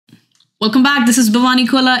Welcome back. This is Bhavani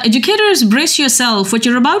Kola. Educators, brace yourself. What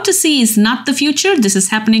you're about to see is not the future. This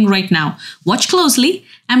is happening right now. Watch closely.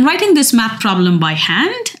 I'm writing this math problem by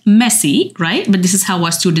hand. Messy, right? But this is how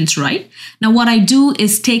our students write. Now, what I do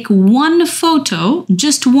is take one photo,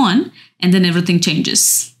 just one, and then everything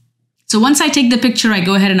changes. So once I take the picture, I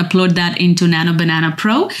go ahead and upload that into NanoBanana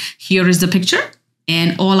Pro. Here is the picture.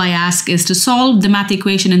 And all I ask is to solve the math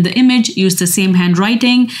equation in the image, use the same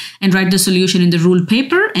handwriting, and write the solution in the ruled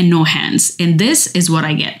paper and no hands. And this is what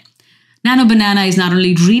I get. NanoBanana is not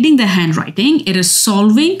only reading the handwriting, it is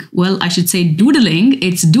solving, well, I should say doodling.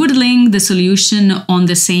 It's doodling the solution on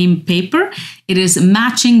the same paper. It is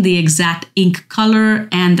matching the exact ink color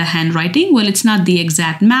and the handwriting. Well, it's not the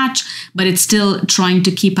exact match, but it's still trying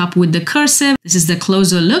to keep up with the cursive. This is the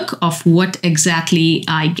closer look of what exactly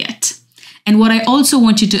I get. And what I also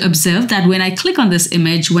want you to observe that when I click on this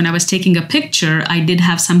image, when I was taking a picture, I did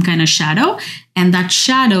have some kind of shadow, and that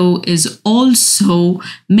shadow is also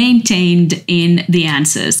maintained in the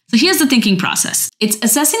answers. So here's the thinking process. It's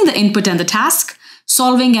assessing the input and the task,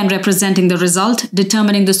 solving and representing the result,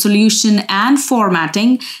 determining the solution and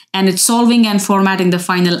formatting, and it's solving and formatting the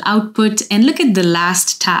final output. And look at the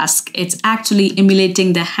last task. It's actually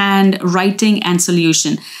emulating the handwriting and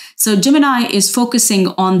solution. So Gemini is focusing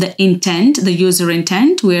on the intent, the user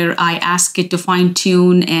intent, where I ask it to fine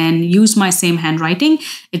tune and use my same handwriting.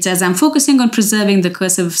 It says I'm focusing on preserving the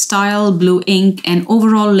cursive style, blue ink, and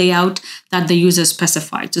overall layout that the user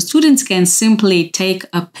specified. So students can simply take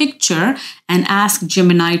a picture and ask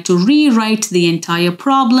Gemini to rewrite the entire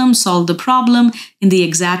problem, solve the problem in the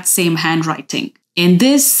exact same handwriting. And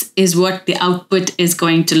this is what the output is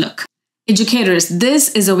going to look. Educators, this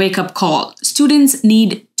is a wake-up call. Students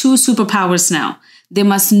need two superpowers now. They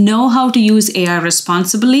must know how to use AI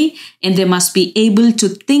responsibly, and they must be able to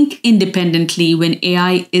think independently when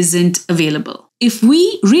AI isn't available. If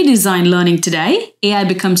we redesign learning today, AI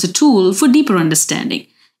becomes a tool for deeper understanding.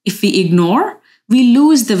 If we ignore, we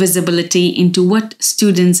lose the visibility into what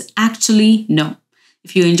students actually know.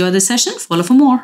 If you enjoy this session, follow for more.